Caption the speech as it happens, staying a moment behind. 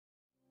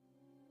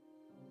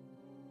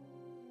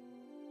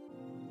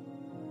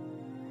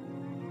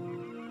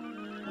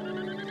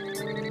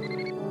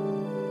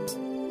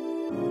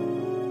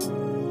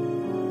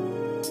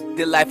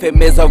The life in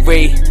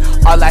misery,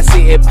 all I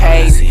see is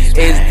pain.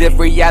 Is this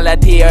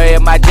reality or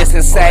am I just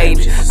insane?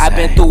 I've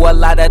been through a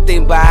lot of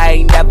things, but I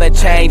ain't never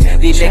changed.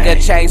 These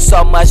niggas change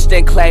so much,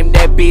 then claim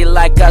they be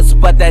like us.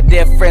 But the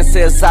difference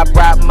is I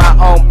brought my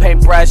own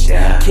paintbrush.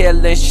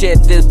 Killing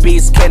shit, this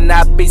beast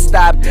cannot be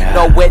stopped.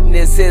 No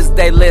witnesses,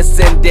 they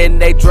listen, then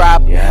they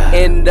drop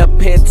in the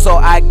pit so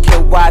I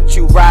can watch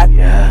you rot.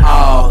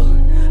 All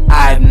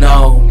I've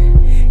known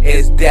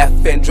is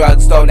death and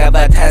drugs. Don't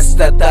ever test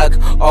a thug,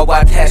 or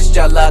I'll test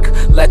your luck.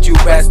 Let you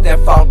rest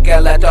in funk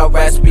and let the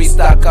rest be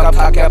stuck. I'm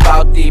talking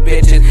about these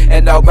bitches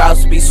and the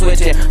routes be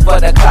switching for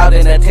the cloud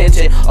and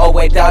attention.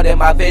 Always doubting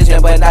my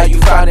vision, but now you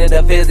frowning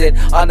to visit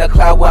on the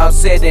cloud where I'm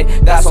sitting.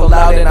 Got so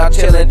loud and I'm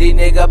chilling, these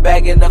niggas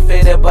begging to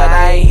fit it, but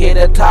I ain't here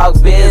to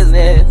talk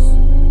business.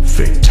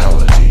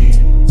 Fatality.